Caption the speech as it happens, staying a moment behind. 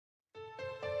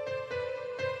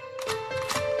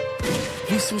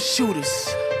We some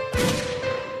shooters.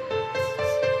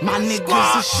 My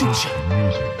niggas will shoot you.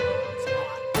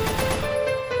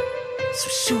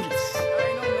 Some shooters.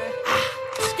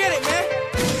 Let's get it, man.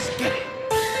 Let's get it.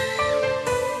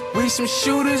 We some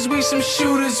shooters, we some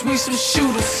shooters, we some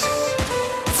shooters.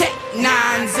 Tech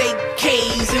 9s,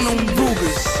 AKs, and them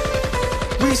Rugers.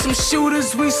 We some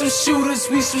shooters, we some shooters,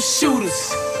 we some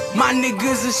shooters. My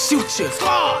niggas will shoot you.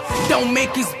 Don't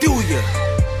make us do ya.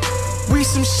 We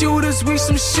some shooters, we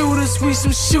some shooters, we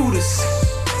some shooters.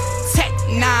 Tech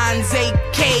 9s,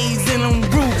 AKs, and them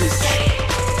Rugers.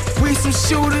 We some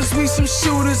shooters, we some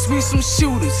shooters, we some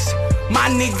shooters. My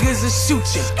niggas will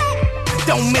shoot ya.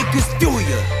 Don't make us do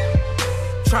ya.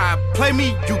 Try to play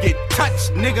me, you get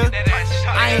touched, nigga.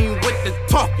 I ain't with the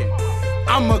talking.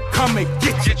 I'ma come and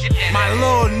get you. My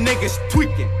little niggas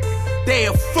tweaking.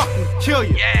 They'll fucking kill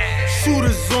you.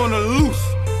 Shooters on the loose.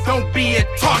 Don't be a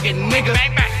target, nigga.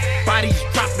 Bodies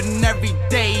dropping every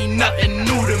day, nothing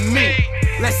new to me.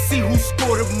 Let's see who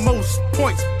scored the most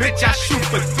points. Bitch, I shoot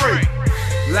for 3.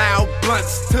 Loud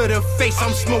blunts to the face,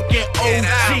 I'm smoking OG.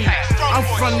 I'm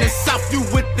from the south, you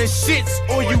with the shits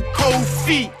or you cold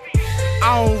feet.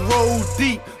 I don't roll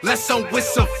deep, let's with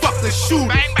some fucking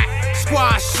shooters.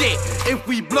 Squad shit, if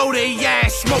we blow their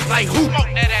ass, smoke like hoop.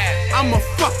 I'm a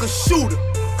fucking shooter,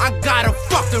 I got a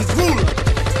fucking ruler.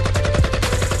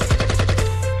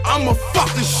 I'm a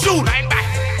fucking shooter.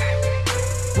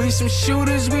 We some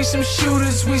shooters, we some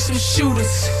shooters, we some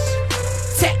shooters.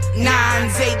 Tech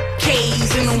 9s,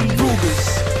 AKs, and them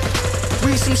Rugers.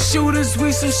 We some shooters,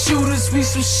 we some shooters, we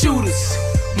some shooters.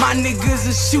 My niggas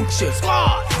will shoot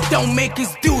ya. Don't make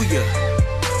us do ya.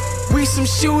 We some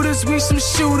shooters, we some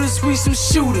shooters, we some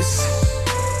shooters.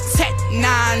 Tech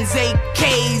 9s,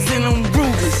 AKs, and them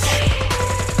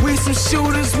Rugers. We some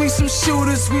shooters, we some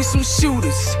shooters, we some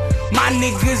shooters. My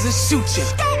niggas will shoot ya.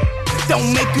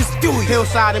 Don't make us do ya.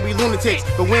 Hillside and we lunatics,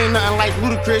 but we ain't nothing like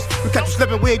Ludacris. We catch you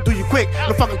slipping, we'll do you quick.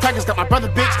 No fucking crackers got my brother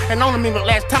bitch. And only me the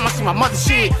last time I see my mother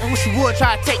shit. And wish you would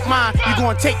try to take mine. You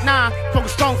gon' take 9,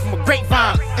 focus strong from a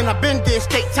grapevine. And I been there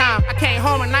state time. I came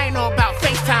home and I ain't know about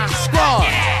FaceTime. Squad.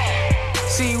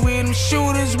 See, we them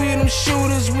shooters, we them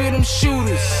shooters, we them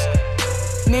shooters.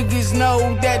 Niggas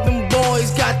know that them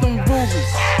boys got them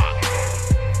Rugers.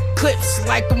 Clips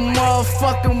like a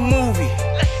motherfucking movie.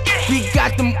 We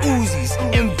got them Uzis,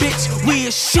 and bitch, we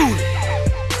a shooter.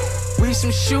 We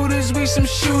some shooters, we some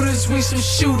shooters, we some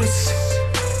shooters.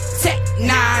 Tech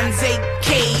 9s,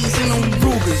 AKs, and them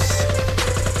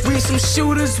Rugers. We some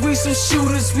shooters, we some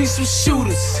shooters, we some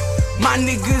shooters. My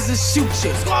niggas will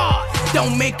shoot ya.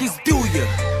 Don't make us do ya.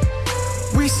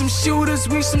 We some shooters,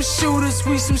 we some shooters,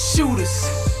 we some shooters.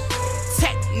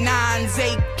 Tech 9s,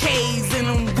 AKs, and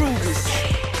them Rugers.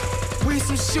 We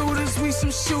some shooters, we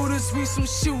some shooters, we some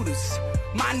shooters.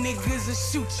 My niggas will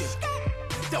shoot ya.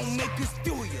 Don't make us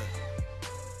do ya.